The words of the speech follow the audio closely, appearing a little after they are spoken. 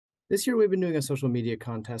This year, we've been doing a social media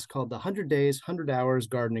contest called the 100 Days, 100 Hours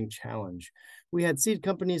Gardening Challenge. We had seed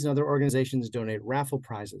companies and other organizations donate raffle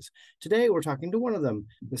prizes. Today, we're talking to one of them,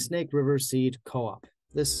 the Snake River Seed Co-op.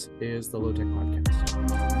 This is the Low Tech Podcast.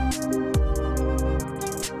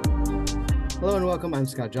 Hello and welcome. I'm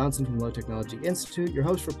Scott Johnson from Low Technology Institute, your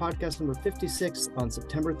host for podcast number 56 on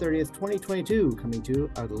September 30th, 2022, coming to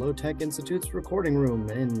you out of the Low Tech Institute's recording room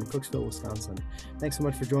in Cooksville, Wisconsin. Thanks so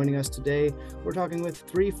much for joining us today. We're talking with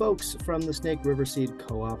three folks from the Snake River Seed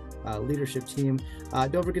Co-op leadership team.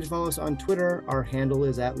 Don't forget to follow us on Twitter. Our handle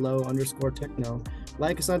is at @low_techno.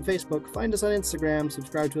 Like us on Facebook, find us on Instagram,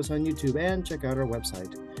 subscribe to us on YouTube, and check out our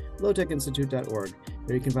website, lowtechinstitute.org.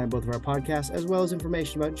 There you can find both of our podcasts as well as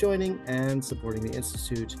information about joining and supporting the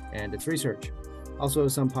Institute and its research. Also,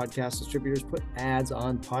 some podcast distributors put ads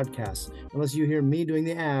on podcasts. Unless you hear me doing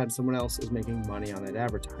the ad, someone else is making money on that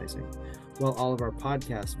advertising. While all of our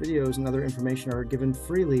podcasts, videos, and other information are given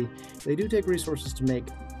freely, they do take resources to make.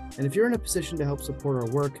 And if you're in a position to help support our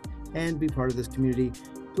work and be part of this community,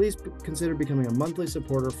 please consider becoming a monthly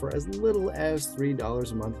supporter for as little as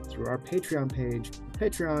 $3 a month through our Patreon page,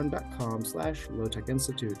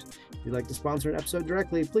 patreon.com/lowtechinstitute. If you'd like to sponsor an episode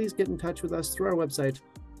directly, please get in touch with us through our website,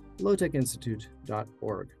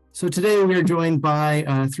 lowtechinstitute.org. So today we are joined by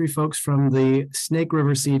three folks from the Snake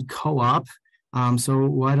River Seed Co-op. So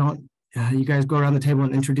why don't you guys go around the table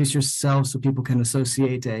and introduce yourselves so people can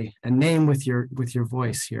associate a name with your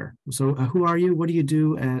voice here. So who are you? What do you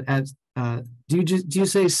do do you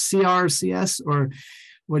say CRCS, or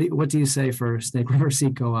what do you say for Snake River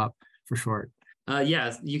Seed Co-op for short?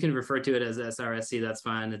 Yeah, you can refer to it as SRSC. That's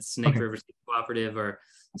fine. It's Snake River Seed Cooperative, or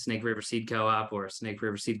Snake River Seed Co-op, or Snake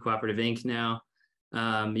River Seed Cooperative Inc. now.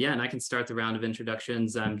 Yeah, and I can start the round of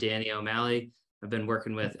introductions. I'm Danny O'Malley. I've been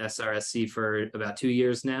working with SRSC for about 2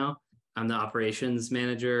 years now. I'm the operations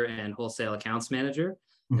manager and wholesale accounts manager.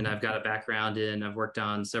 And I've got a background I've worked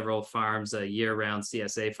on several farms, a year-round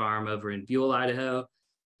CSA farm over in Buell, Idaho.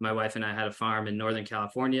 My wife and I had a farm in Northern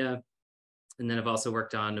California. And then I've also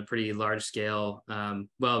worked on a pretty large scale, I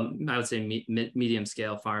would say medium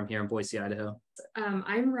scale farm here in Boise, Idaho.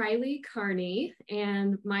 I'm Riley Carney,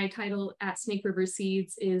 and my title at Snake River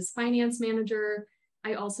Seeds is finance manager.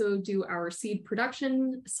 I also do our seed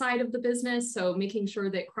production side of the business, so making sure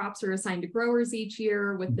that crops are assigned to growers each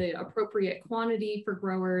year with the appropriate quantity for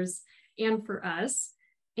growers and for us.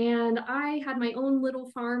 And I had my own little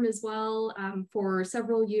farm as well for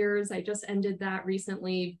several years. I just ended that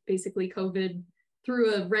recently. Basically, COVID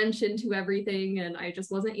threw a wrench into everything, and I just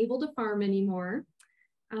wasn't able to farm anymore.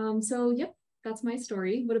 Yep, that's my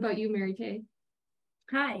story. What about you, Mary Kay?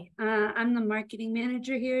 Hi, I'm the marketing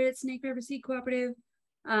manager here at Snake River Seed Cooperative.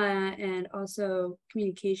 And also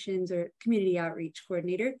communications or community outreach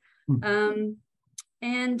coordinator. And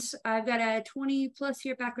I've got a 20+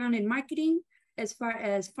 year background in marketing. As far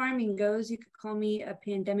as farming goes, you could call me a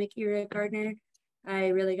pandemic era gardener. I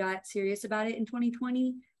really got serious about it in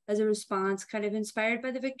 2020 as a response, kind of inspired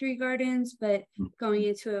by the Victory Gardens, but going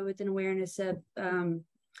into it with an awareness of the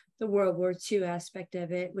World War II aspect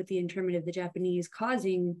of it, with the internment of the Japanese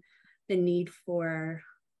causing the need for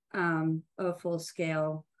a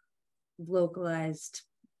full-scale, localized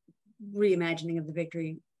reimagining of the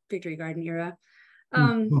Victory Garden era.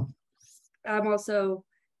 I'm also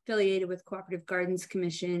affiliated with Cooperative Gardens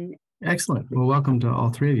Commission. Excellent. Well, welcome to all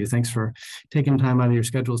three of you. Thanks for taking time out of your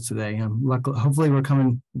schedules today. Hopefully we're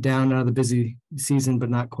coming down out of the busy season, but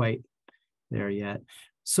not quite there yet.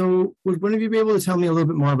 So would one of you be able to tell me a little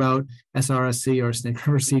bit more about SRSC, or Snake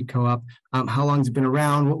River Seed Co-op? How long has it been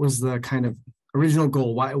around? What was the kind of original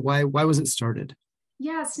goal? Why was it started?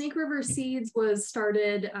 Yeah, Snake River Seeds was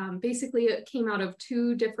started, basically it came out of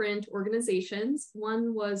two different organizations.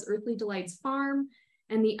 One was Earthly Delights Farm,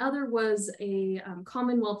 and the other was a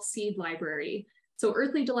Commonwealth Seed Library. So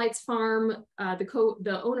Earthly Delights Farm,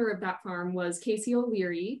 the owner of that farm was Casey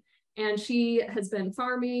O'Leary, and she has been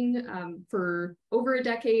farming for over a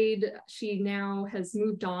decade. She now has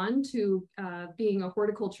moved on to being a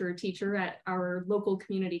horticulture teacher at our local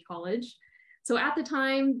community college. So at the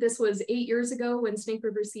time, this was 8 years ago when Snake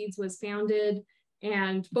River Seeds was founded,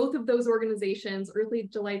 and both of those organizations, Earthly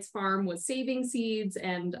Delights Farm was saving seeds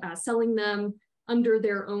and selling them under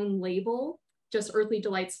their own label, just Earthly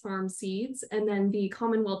Delights Farm seeds. And then the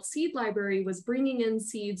Commonwealth Seed Library was bringing in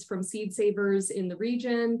seeds from seed savers in the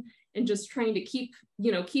region and just trying to keep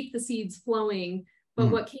the seeds flowing. But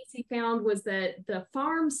what Casey found was that the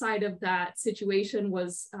farm side of that situation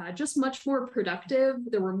was just much more productive.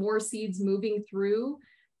 There were more seeds moving through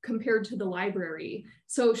compared to the library.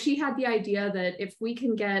 So she had the idea that if we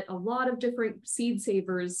can get a lot of different seed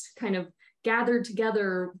savers kind of gathered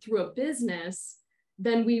together through a business,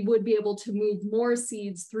 then we would be able to move more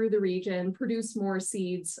seeds through the region, produce more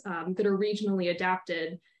seeds that are regionally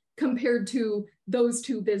adapted, compared to those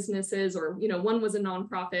two businesses, or, one was a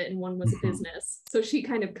nonprofit and one was a business. So she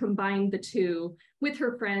kind of combined the two with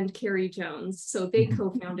her friend, Carrie Jones. So they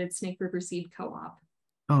co-founded Snake River Seed Co-op.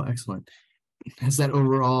 Oh, excellent. Has that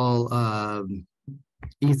overall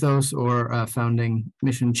ethos or founding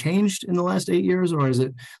mission changed in the last 8 years, or has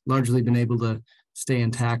it largely been able to stay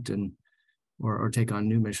intact and or take on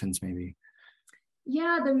new missions maybe?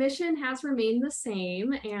 Yeah, the mission has remained the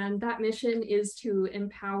same, and that mission is to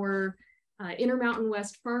empower Intermountain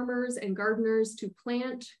West farmers and gardeners to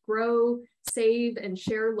plant, grow, save, and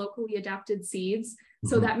share locally adapted seeds.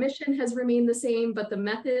 So that mission has remained the same, but the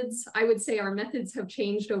methods, I would say our methods have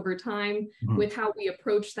changed over time with how we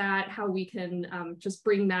approach that, how we can just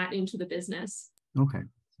bring that into the business. Okay.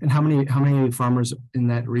 And how many farmers in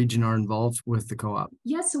that region are involved with the co-op?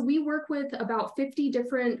 Yeah, so we work with about 50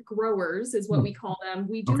 different growers, is what we call them.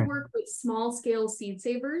 We do work with small scale seed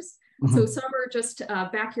savers. So some are just a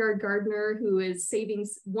backyard gardener who is saving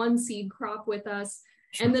one seed crop with us.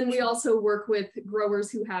 And then we also work with growers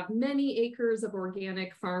who have many acres of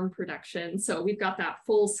organic farm production. So we've got that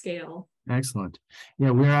full scale. Excellent. Yeah,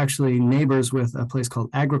 we're actually neighbors with a place called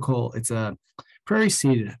Agricole. It's a prairie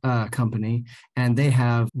seed company, and they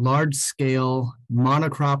have large scale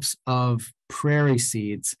monocrops of prairie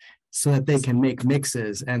seeds so that they can make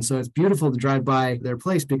mixes. And so it's beautiful to drive by their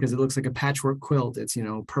place because it looks like a patchwork quilt. It's,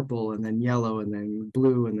 purple and then yellow and then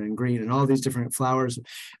blue and then green and all these different flowers,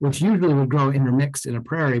 which usually would grow intermixed in a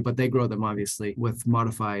prairie, but they grow them obviously with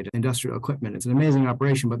modified industrial equipment. It's an amazing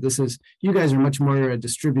operation, but you guys are much more a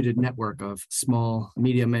distributed network of small,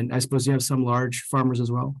 medium, and I suppose you have some large farmers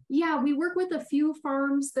as well? Yeah, we work with a few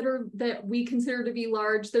farms that we consider to be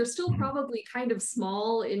large. They're still probably kind of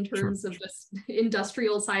small in terms of just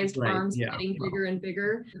industrial sized farms getting bigger and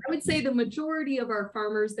bigger. I would say the majority of our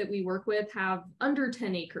farmers that we work with have under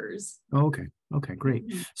 10 acres. Okay,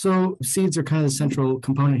 great. So seeds are kind of the central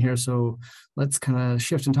component here. So let's kind of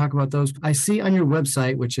shift and talk about those. I see on your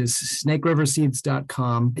website, which is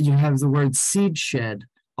snakeriverseeds.com, you have the word seed shed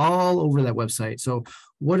all over that website. So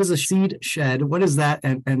what is a seed shed? What is that?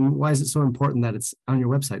 And why is it so important that it's on your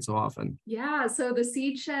website so often? Yeah, so the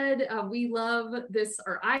seed shed, we love this,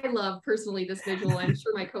 or I love personally this visual. I'm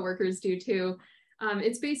sure my coworkers do too.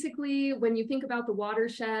 It's basically when you think about the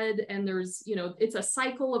watershed and there's, it's a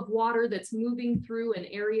cycle of water that's moving through an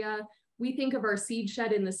area. We think of our seed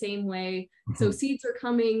shed in the same way. So seeds are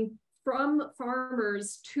coming from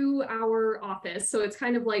farmers to our office. So it's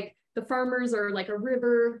kind of like the farmers are like a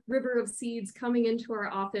river of seeds coming into our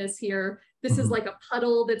office here. This is like a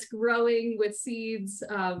puddle that's growing with seeds.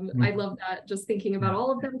 I love that, just thinking about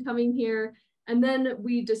all of them coming here. And then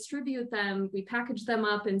we distribute them, we package them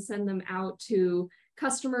up and send them out to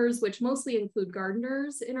customers, which mostly include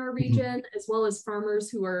gardeners in our region, as well as farmers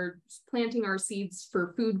who are planting our seeds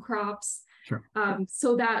for food crops. Sure.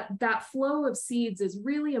 So that flow of seeds is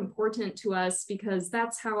really important to us because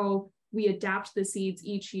that's how we adapt the seeds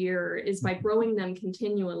each year, is by growing them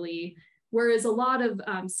continually. Whereas a lot of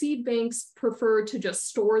seed banks prefer to just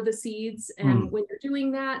store the seeds. And when you're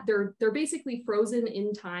doing that, they're basically frozen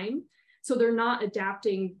in time. So they're not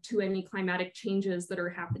adapting to any climatic changes that are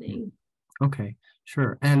happening. Okay,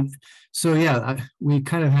 sure. And so, we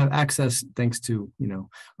kind of have access, thanks to,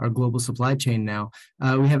 our global supply chain now,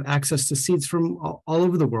 we have access to seeds from all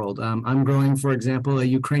over the world. I'm growing, for example, a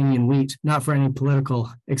Ukrainian wheat, not for any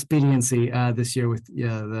political expediency this year with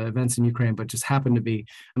the events in Ukraine, but just happened to be,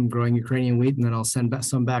 I'm growing Ukrainian wheat, and then I'll send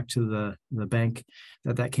some back to the bank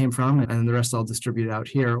that came from, and the rest I'll distribute out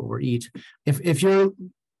here or eat. If you're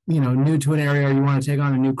new to an area or you want to take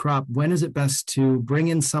on a new crop, when is it best to bring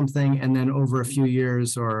in something and then over a few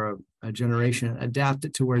years or a generation adapt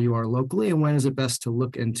it to where you are locally? And when is it best to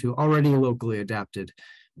look into already locally adapted?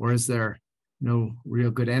 Or is there no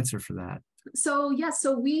real good answer for that? So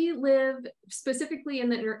we live specifically in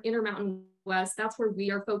the Intermountain West. That's where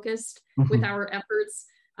we are focused with our efforts.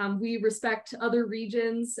 We respect other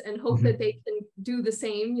regions and hope that they can do the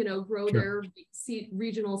same, grow their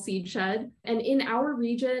regional seed shed. And in our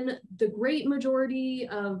region, the great majority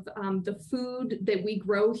of the food that we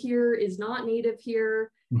grow here is not native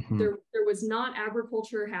here. There was not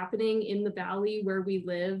agriculture happening in the valley where we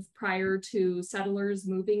live prior to settlers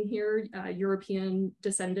moving here, European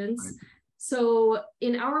descendants. Right. So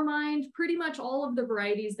in our mind, pretty much all of the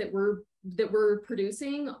varieties that we're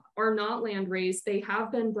producing are not land raised. They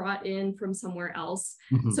have been brought in from somewhere else.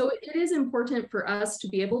 So it is important for us to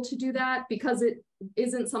be able to do that because it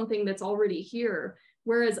isn't something that's already here.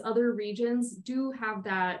 Whereas other regions do have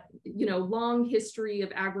that, long history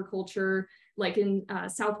of agriculture. like in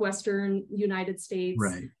southwestern United States.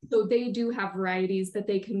 Right. So they do have varieties that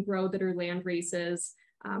they can grow that are land races.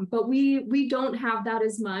 But we don't have that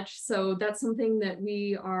as much. So that's something that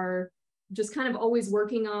we are just kind of always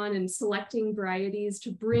working on, and selecting varieties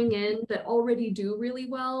to bring in that already do really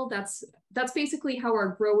well. That's basically how our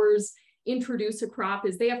growers introduce a crop,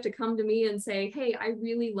 is they have to come to me and say, hey, I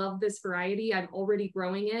really love this variety. I'm already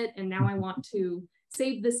growing it, and now I want to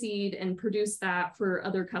save the seed and produce that for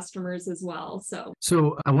other customers as well.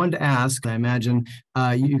 So I wanted to ask, I imagine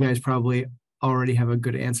you guys probably already have a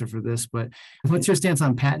good answer for this, but what's your stance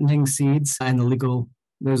on patenting seeds and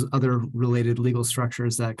there's other related legal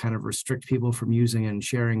structures that kind of restrict people from using and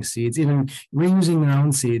sharing seeds, even reusing their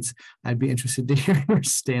own seeds? I'd be interested to hear your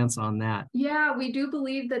stance on that. Yeah, we do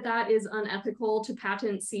believe that that is unethical to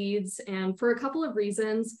patent seeds, and for a couple of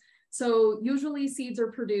reasons. So usually seeds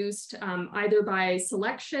are produced either by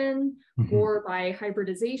selection or by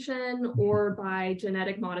hybridization or by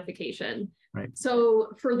genetic modification. Right. So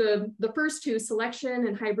for the first two, selection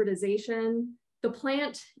and hybridization, the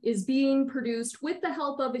plant is being produced with the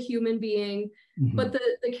help of a human being, but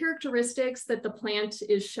the characteristics that the plant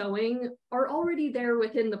is showing are already there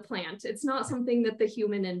within the plant. It's not something that the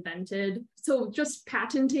human invented. So just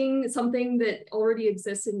patenting something that already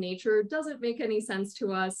exists in nature doesn't make any sense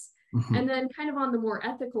to us. And then kind of on the more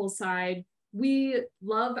ethical side, we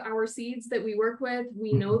love our seeds that we work with.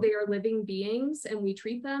 We know they are living beings, and we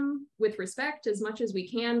treat them with respect as much as we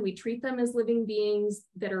can. We treat them as living beings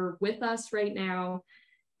that are with us right now.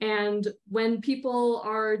 And when people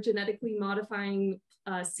are genetically modifying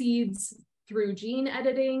seeds through gene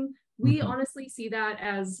editing, we honestly see that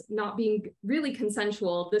as not being really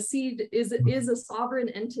consensual. The seed is a sovereign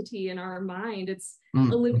entity in our mind. It's a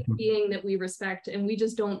living being that we respect, and we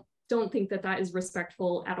just don't think that that is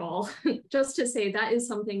respectful at all. Just to say, that is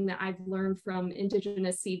something that I've learned from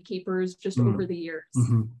indigenous seed keepers just over the years.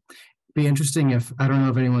 Be interesting if, I don't know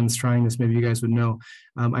if anyone's trying this, maybe you guys would know.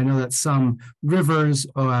 I know that some rivers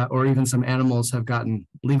or even some animals have gotten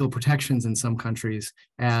legal protections in some countries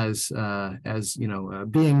as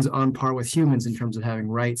beings on par with humans in terms of having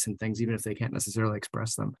rights and things, even if they can't necessarily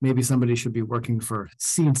express them. Maybe somebody should be working for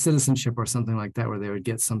seed citizenship or something like that, where they would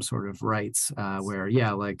get some sort of rights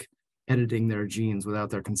like editing their genes without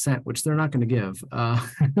their consent, which they're not going to give,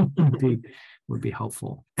 would be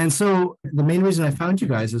helpful. And so the main reason I found you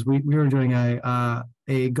guys is we were doing a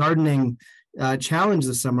gardening challenge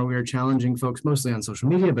this summer. We were challenging folks mostly on social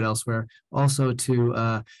media, but elsewhere also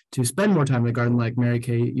to spend more time in the garden, like Mary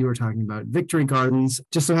Kay, you were talking about victory gardens.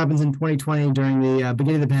 Just so happens in 2020, during the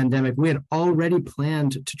beginning of the pandemic, we had already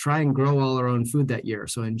planned to try and grow all our own food that year.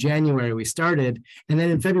 So in January we started, and then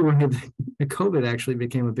in February COVID actually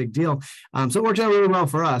became a big deal. So it worked out really well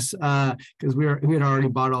for us because we had already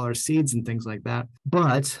bought all our seeds and things like that.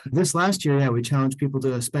 But this last year, we challenged people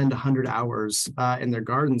to spend 100 hours in their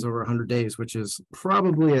gardens over 100 days, which is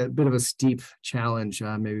probably a bit of a steep challenge.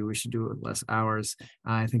 Maybe we should do it with less hours.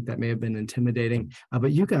 I think that may have been intimidating.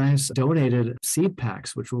 But you guys donated seed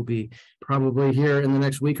packs, which will be probably here in the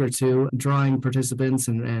next week or two, drawing participants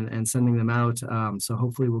and sending them out. So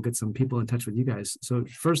hopefully we'll get some people in touch with you guys. So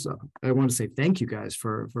first, I want to say thank you guys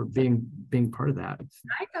for being part of that.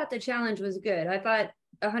 I thought the challenge was good. I thought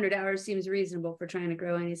 100 hours seems reasonable for trying to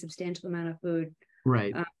grow any substantial amount of food.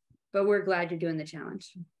 Right. But we're glad you're doing the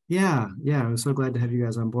challenge. Yeah, I'm so glad to have you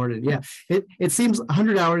guys on board. And yeah, it seems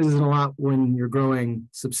 100 hours isn't a lot when you're growing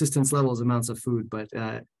subsistence levels amounts of food, but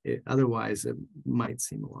otherwise it might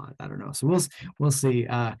seem a lot. I don't know. So we'll see.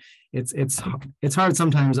 It's hard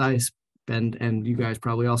sometimes. And you guys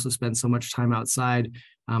probably also spend so much time outside.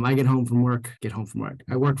 I get home from work.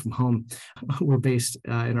 I work from home. We're based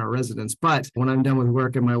in our residence. But when I'm done with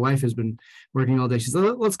work and my wife has been working all day, she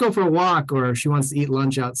says, let's go for a walk, or she wants to eat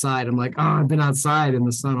lunch outside. I'm like, I've been outside in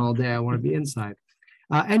the sun all day. I want to be inside.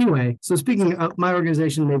 Anyway, so speaking of my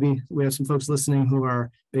organization, maybe we have some folks listening who are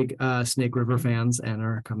big Snake River fans and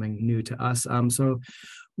are coming new to us.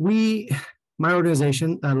 My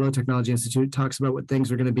organization, Low Technology Institute, talks about what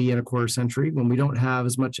things are going to be in a quarter century when we don't have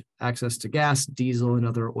as much access to gas, diesel, and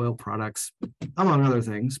other oil products, among other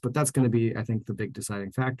things. But that's going to be, I think, the big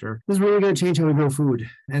deciding factor. This is really going to change how we grow food.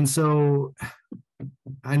 And so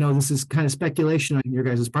I know this is kind of speculation on your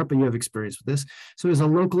guys' part, but you have experience with this. So is a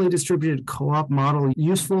locally distributed co-op model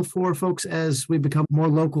useful for folks as we become more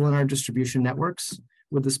local in our distribution networks?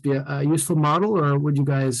 Would this be a useful model, or would you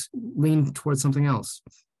guys lean towards something else?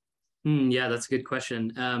 Yeah, that's a good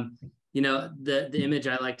question. The image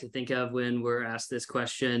I like to think of when we're asked this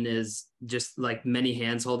question is just like many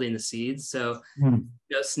hands holding the seeds. So,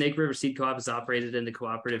 Snake River Seed Co-op has operated in the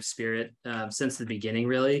cooperative spirit since the beginning,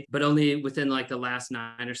 really, but only within like the last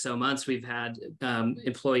 9 or so months, we've had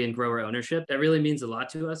employee and grower ownership. That really means a lot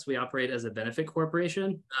to us. We operate as a benefit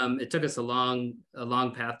corporation. It took us a long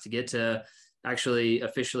path to get to actually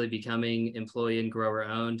officially becoming employee and grower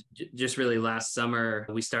owned. Just really last summer,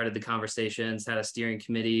 we started the conversations, had a steering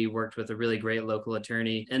committee, worked with a really great local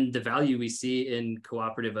attorney. And the value we see in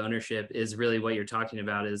cooperative ownership is really what you're talking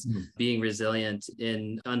about, is being resilient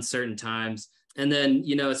in uncertain times. And then,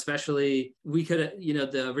 especially we could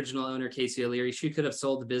have, the original owner, Casey O'Leary, she could have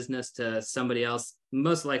sold the business to somebody else,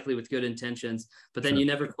 most likely with good intentions, but then you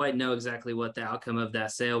never quite know exactly what the outcome of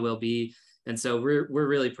that sale will be. And so we're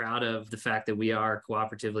really proud of the fact that we are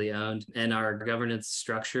cooperatively owned, and our governance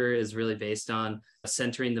structure is really based on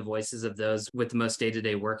centering the voices of those with the most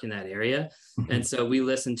day-to-day work in that area. And so we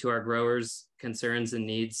listen to our growers' concerns and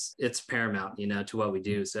needs. It's paramount, to what we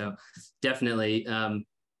do. So definitely, I'm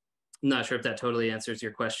not sure if that totally answers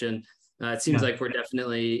your question. It seems like we're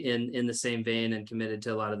definitely in the same vein and committed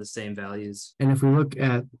to a lot of the same values. And if we look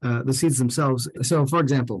at the seeds themselves, so for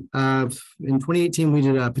example, in 2018, we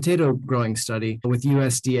did a potato growing study with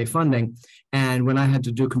USDA funding. And when I had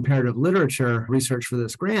to do comparative literature research for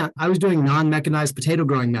this grant, I was doing non-mechanized potato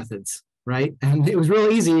growing methods, right? And it was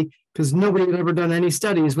real easy because nobody had ever done any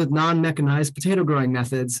studies with non-mechanized potato growing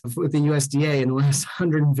methods with the USDA in the last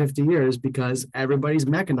 150 years, because everybody's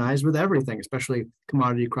mechanized with everything, especially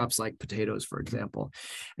commodity crops like potatoes, for example.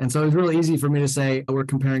 And so it was really easy for me to say, we're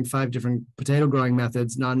comparing 5 different potato growing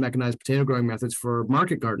methods, non-mechanized potato growing methods for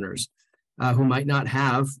market gardeners who might not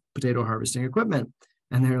have potato harvesting equipment.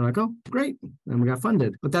 And they were like, oh, great. And we got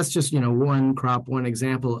funded. But that's just, one crop, one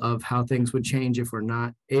example of how things would change if we're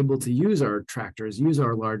not able to use our tractors, use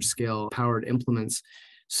our large scale powered implements.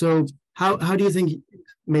 So how do you think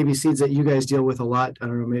maybe seeds that you guys deal with a lot, I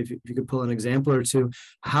don't know, maybe if you could pull an example or two,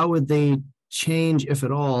 how would they change, if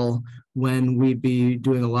at all, when we'd be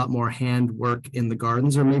doing a lot more hand work in the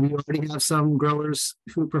gardens? Or maybe you already have some growers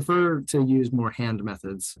who prefer to use more hand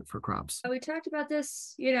methods for crops. We talked about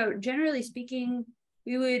this, generally speaking,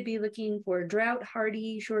 we would be looking for drought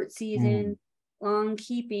hardy, short season, long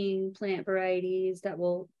keeping plant varieties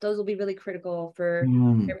those will be really critical for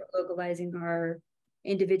localizing our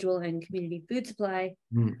individual and community food supply.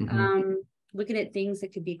 Looking at things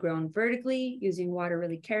that could be grown vertically, using water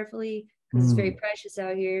really carefully. It's very precious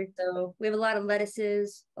out here. So we have a lot of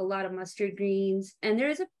lettuces, a lot of mustard greens, and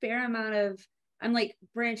there's a fair amount of, I'm like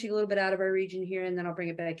branching a little bit out of our region here and then I'll bring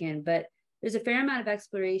it back in, but there's a fair amount of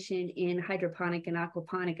exploration in hydroponic and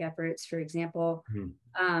aquaponic efforts. For example,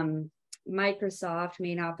 Microsoft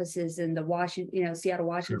main offices in the Seattle,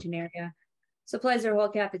 Washington area supplies their whole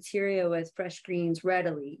cafeteria with fresh greens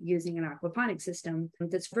readily using an aquaponic system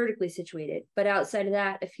that's vertically situated. But outside of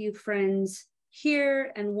that, a few friends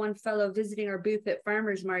here and one fellow visiting our booth at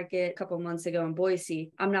Farmers Market a couple of months ago in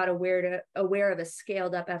Boise. I'm not aware of a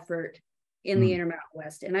scaled up effort in the Intermountain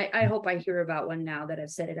West. And I hope I hear about one now that I've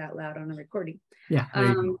said it out loud on a recording. Yeah.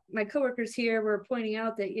 My coworkers here were pointing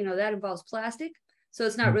out that, that involves plastic. So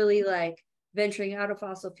it's not really like venturing out of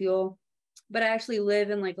fossil fuel, but I actually live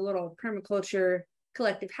in like a little permaculture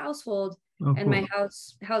collective household. And my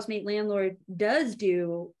housemate landlord does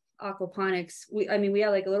do aquaponics. We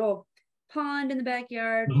have like a little pond in the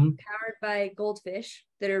backyard powered by goldfish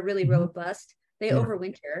that are really robust. They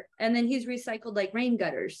overwinter, and then he's recycled like rain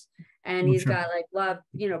gutters, and he's got like lava,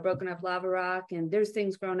 broken up lava rock, and there's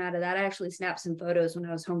things growing out of that. I actually snapped some photos when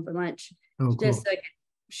I was home for lunch, just so I could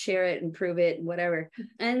share it and prove it and whatever.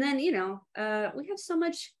 And then we have so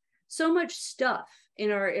much stuff in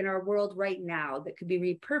our world right now that could be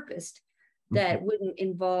repurposed that wouldn't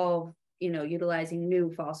involve utilizing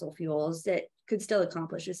new fossil fuels that could still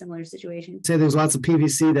accomplish a similar situation. Say there's lots of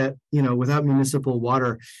PVC that, without municipal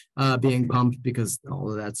water being pumped, because all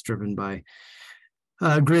of that's driven by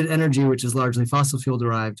grid energy, which is largely fossil fuel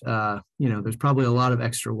derived, there's probably a lot of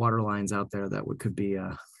extra water lines out there that could be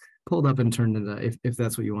pulled up and turned into, if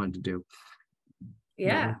that's what you wanted to do.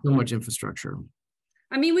 Yeah. So much infrastructure.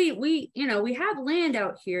 I mean, we have land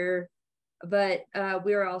out here, but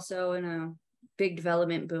we're also in a big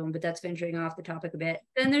development boom, but that's venturing off the topic a bit.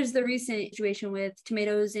 Then there's the recent situation with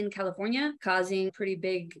tomatoes in California, causing pretty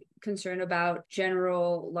big concern about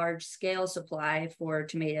general large scale supply for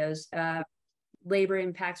tomatoes. Labor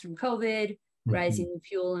impacts from COVID, rising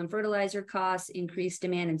fuel and fertilizer costs, increased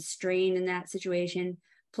demand and strain in that situation,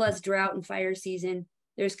 plus drought and fire season.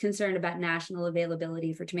 There's concern about national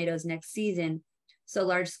availability for tomatoes next season. So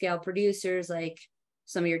large scale producers like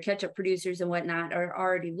some of your ketchup producers and whatnot are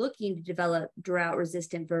already looking to develop drought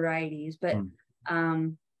resistant varieties. But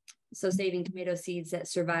so saving tomato seeds that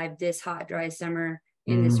survive this hot, dry summer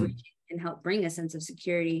in this region can help bring a sense of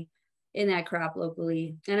security in that crop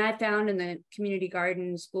locally. And I found in the community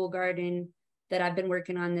garden, school garden that I've been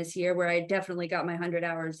working on this year, where I definitely got my 100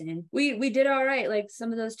 hours in, we did all right. Like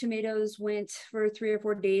some of those tomatoes went for 3 or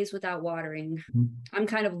 4 days without watering. I'm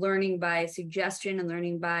kind of learning by suggestion and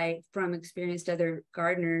learning from experienced other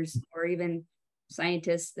gardeners or even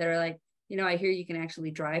scientists that are like, I hear you can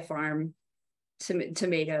actually dry farm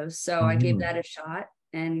tomatoes. So I gave that a shot,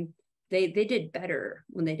 and they did better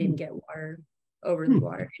when they didn't get water over the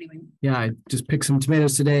water. Anyway. Yeah, I just picked some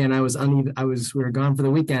tomatoes today, and I was uneven. We were gone for the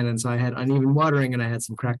weekend, and so I had uneven watering, and I had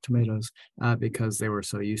some cracked tomatoes because they were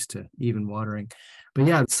so used to even watering. But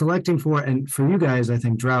yeah, selecting for you guys, I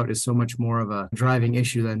think drought is so much more of a driving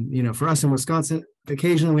issue than, for us in Wisconsin.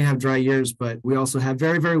 Occasionally we have dry years, but we also have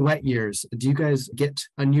very, very wet years. Do you guys get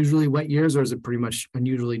unusually wet years, or is it pretty much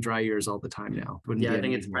unusually dry years all the time now? Yeah, I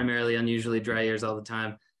think it's primarily unusually dry years all the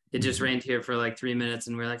time. It just rained here for like 3 minutes,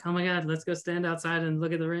 and we're like, oh my God, let's go stand outside and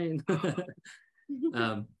look at the rain.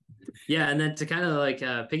 Yeah, and then to kind of like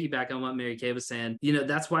piggyback on what Mary Kay was saying,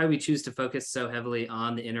 that's why we choose to focus so heavily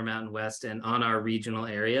on the Intermountain West and on our regional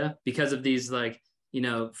area, because of these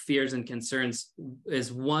fears and concerns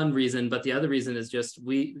is one reason, but the other reason is just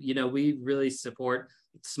we really support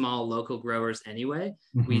small local growers anyway.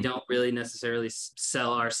 We don't really necessarily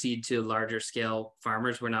sell our seed to larger scale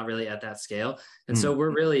farmers. We're not really at that scale. And so we're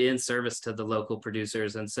really in service to the local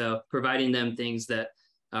producers. And so providing them things that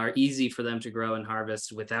are easy for them to grow and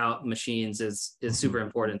harvest without machines is super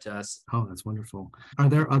important to us. Oh, that's wonderful. Are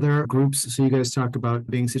there other groups? So you guys talked about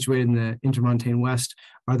being situated in the Intermontane West.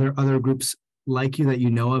 Are there other groups like you that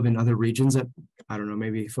you know of in other regions that, I don't know,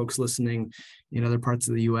 maybe folks listening in other parts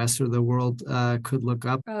of the U.S. or the world could look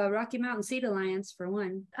up? Rocky Mountain Seed Alliance, for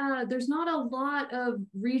one. There's not a lot of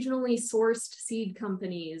regionally sourced seed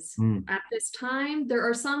companies at this time. There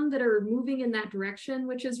are some that are moving in that direction,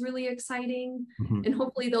 which is really exciting, and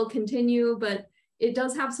hopefully they'll continue, but it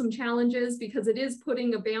does have some challenges because it is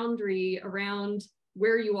putting a boundary around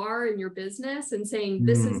where you are in your business and saying,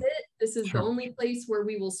 this is it. This is the only place where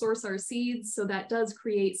we will source our seeds. So that does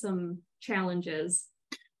create some challenges.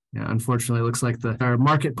 Yeah, unfortunately, it looks like our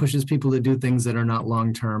market pushes people to do things that are not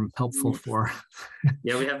long-term helpful for.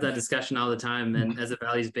 Yeah, we have that discussion all the time. And as a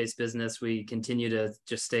values-based business, we continue to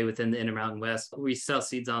just stay within the Intermountain West. We sell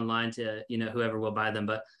seeds online to, whoever will buy them,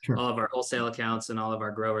 but all of our wholesale accounts and all of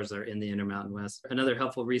our growers are in the Intermountain West. Another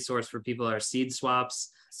helpful resource for people are seed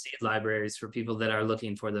swaps, seed libraries for people that are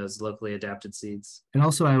looking for those locally adapted seeds. And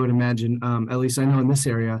also, I would imagine, at least I know in this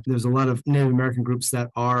area, there's a lot of Native American groups that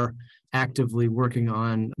are actively working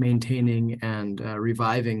on maintaining and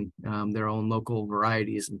reviving their own local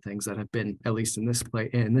varieties and things that have been, at least in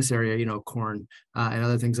this area, corn and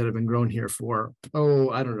other things that have been grown here for,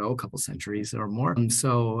 I don't know, a couple centuries or more. And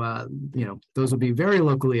so, those would be very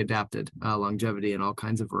locally adapted, longevity and all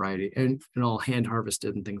kinds of variety and all hand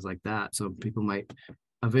harvested and things like that. So people might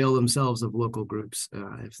avail themselves of local groups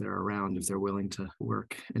if they're around, if they're willing to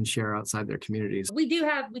work and share outside their communities. We do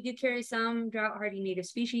carry some drought hardy native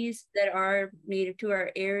species that are native to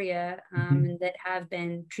our area and that have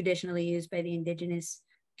been traditionally used by the indigenous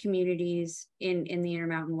communities in the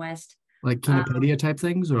Intermountain West. Like Quinopedia type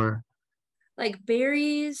things, or? Like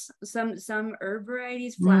berries, some herb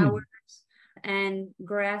varieties, flowers, and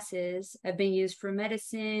grasses have been used for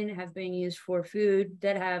medicine, have been used for food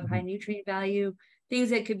that have high nutrient value.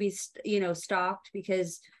 Things that could be, stocked,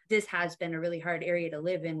 because this has been a really hard area to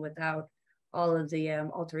live in without all of the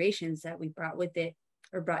alterations that we brought with it,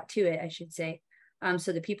 or brought to it, I should say.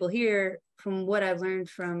 So the people here, from what I've learned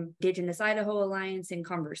from Indigenous Idaho Alliance in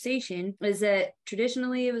conversation, is that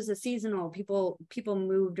traditionally it was a seasonal. People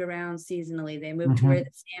moved around seasonally. They moved to where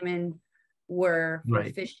the salmon were for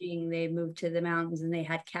fishing. They moved to the mountains, and they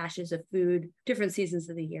had caches of food, different seasons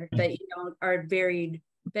of the year. But our varied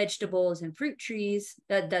vegetables and fruit trees,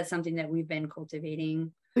 that's something that we've been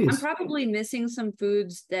cultivating. I'm probably missing some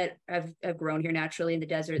foods that have grown here naturally in the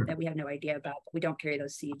desert that we have no idea about, but we don't carry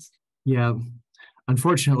those seeds. Yeah,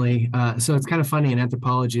 unfortunately. So it's kind of funny in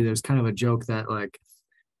anthropology, there's kind of a joke that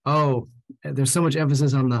there's so much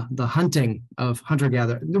emphasis on the hunting of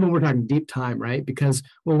hunter-gatherer when we're talking deep time, right? Because,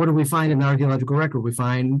 well, what do we find in the archaeological record? We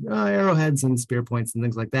find arrowheads and spear points and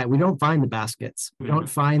things like that. We don't find the baskets. We don't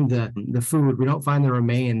find the food. We don't find the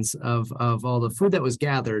remains of all the food that was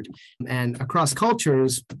gathered. And across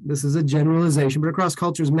cultures, this is a generalization, but across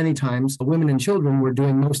cultures, many times women and children were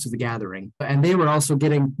doing most of the gathering, and they were also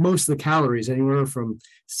getting most of the calories. Anywhere from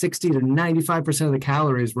 60 to 95% of the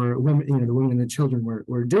calories were women. The women and the children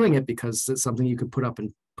were doing it because it's something you could put up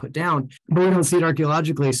and put down. But we don't see it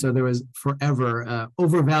archaeologically, so there was forever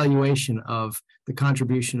overvaluation of the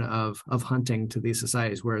contribution of hunting to these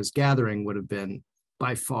societies, whereas gathering would have been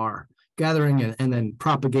by far. Gathering and then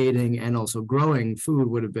propagating and also growing food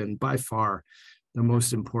would have been by far the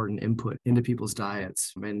most important input into people's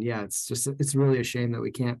diets. And yeah, it's really a shame that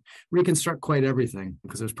we can't reconstruct quite everything,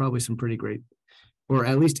 because there's probably some pretty great, or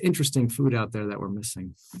at least interesting food out there that we're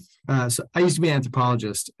missing. So I used to be an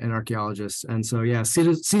anthropologist and archaeologist. And so, yeah,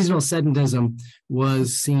 seasonal sedentism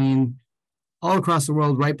was seen all across the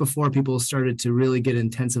world right before people started to really get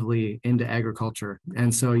intensively into agriculture.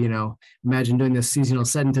 And so, imagine doing this seasonal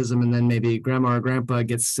sedentism, and then maybe grandma or grandpa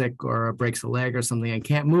gets sick or breaks a leg or something and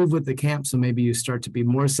can't move with the camp. So maybe you start to be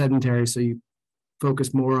more sedentary. So you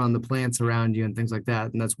focus more on the plants around you and things like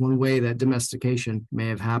that. And that's one way that domestication may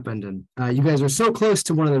have happened. And you guys are so close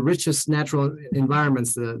to one of the richest natural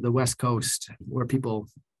environments, the West Coast, where people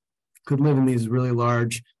could live in these really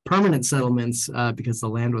large permanent settlements because the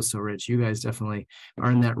land was so rich. You guys definitely are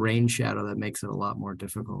in that rain shadow that makes it a lot more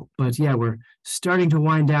difficult. But yeah, we're starting to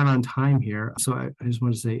wind down on time here. So I just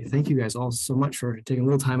want to say thank you guys all so much for taking a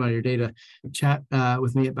little time out of your day to chat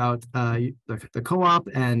with me about the co-op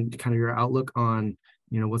and kind of your outlook on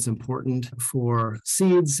what's important for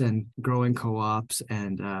seeds and growing co-ops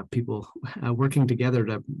and people working together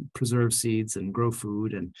to preserve seeds and grow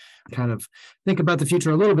food and kind of think about the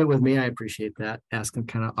future a little bit with me. I appreciate that, asking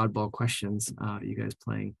kind of oddball questions. You guys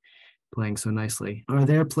playing so nicely. Are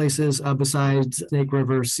there places besides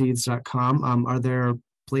snakeriverseeds.com? Are there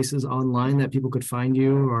places online that people could find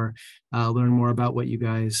you or learn more about what you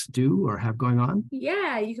guys do or have going on?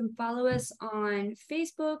 Yeah, you can follow us on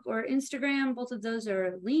Facebook or Instagram. Both of those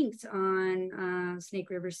are linked on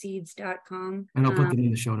snakeriverseeds.com. And I'll put them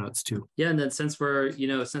in the show notes too. Yeah, and then since we're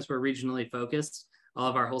regionally focused, all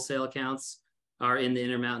of our wholesale accounts are in the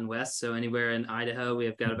Intermountain West. So anywhere in Idaho, we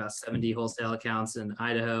have got about 70 wholesale accounts in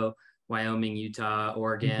Idaho, Wyoming, Utah,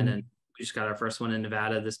 Oregon, and we just got our first one in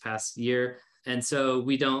Nevada this past year. And so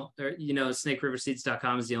we don't,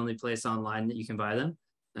 snakeriverseeds.com is the only place online that you can buy them.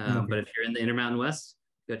 But if you're in the Intermountain West,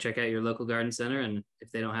 go check out your local garden center. And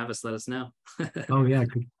if they don't have us, let us know. Oh yeah.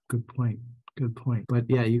 Good point. But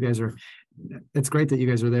yeah, you guys it's great that you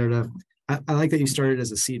guys are there I like that you started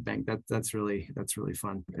as a seed bank. That's really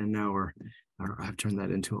fun. And now I've turned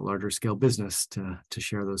that into a larger scale business to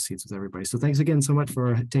share those seeds with everybody. So thanks again so much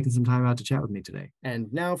for taking some time out to chat with me today.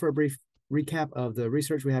 And now for a brief recap of the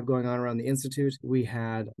research we have going on around the Institute. We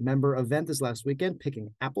had a member event this last weekend picking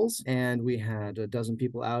apples, and we had a dozen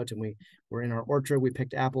people out, and we were in our orchard. We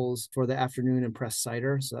picked apples for the afternoon and pressed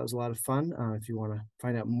cider, so that was a lot of fun. If you want to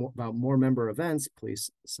find out more about more member events, please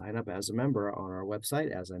sign up as a member on our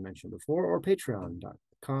website, as I mentioned before, or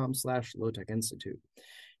patreon.com/Low-Tech Institute.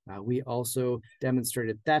 We also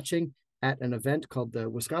demonstrated thatching at an event called the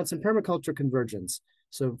Wisconsin Permaculture Convergence.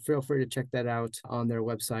 So feel free to check that out on their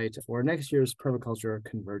website for next year's Permaculture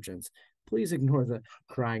Convergence. Please ignore the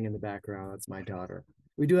crying in the background. That's my daughter.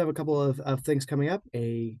 We do have a couple of things coming up,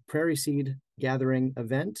 a prairie seed gathering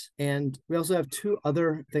event. And we also have two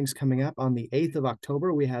other things coming up. On the 8th of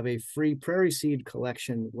October, we have a free prairie seed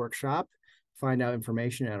collection workshop. Find out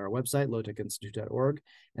information at our website, lowtechinstitute.org.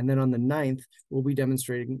 And then on the 9th, we'll be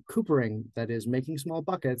demonstrating coopering, that is making small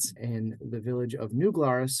buckets, in the village of New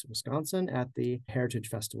Glarus, Wisconsin, at the Heritage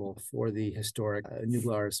Festival for the historic New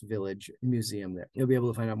Glarus Village Museum there. You'll be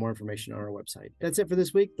able to find out more information on our website. That's it for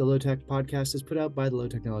this week. The Low Tech Podcast is put out by the Low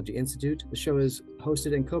Technology Institute. The show is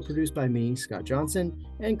hosted and co-produced by me, Scott Johnson,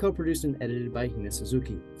 and co-produced and edited by Hina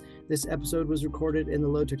Suzuki. This episode was recorded in the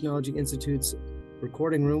Low Technology Institute's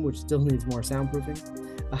recording room, which still needs more soundproofing.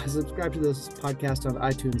 Subscribe to this podcast on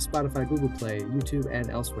iTunes, Spotify, Google Play, YouTube,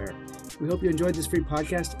 and elsewhere. We hope you enjoyed this free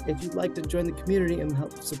podcast. If you'd like to join the community and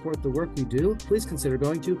help support the work we do, please consider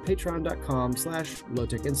going to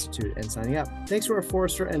patreon.com/Low-Tech Institute and signing up. Thanks to our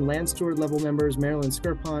forester and land steward level members, Marilyn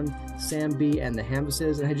Skirpon, Sam B, and the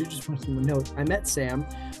Hamvises. And I just want to note, I met Sam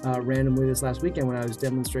randomly this last weekend when I was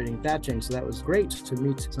demonstrating thatching. So that was great to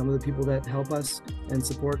meet some of the people that help us and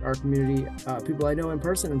support our community, people I know in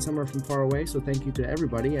person and some are from far away. So thank you to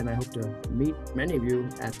everybody. And I hope to meet many of you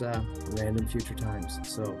at random future times.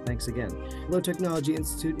 So thanks again. again. Low Technology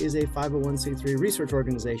Institute is a 501c3 research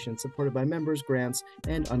organization supported by members, grants,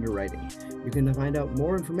 and underwriting. You can find out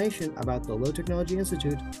more information about the Low Technology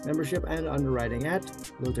Institute, membership, and underwriting at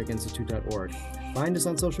lowtechinstitute.org. Find us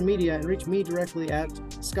on social media and reach me directly at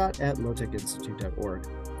scott@lowtechinstitute.org.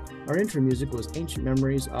 Our intro music was Ancient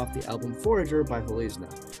Memories off the album Forager by Holizna.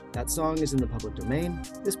 That song is in the public domain.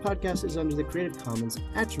 This podcast is under the Creative Commons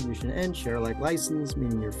Attribution and Share Alike license,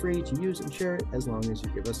 meaning you're free to use and share it as long as you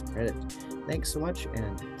give us credit. Thanks so much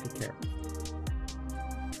and take care.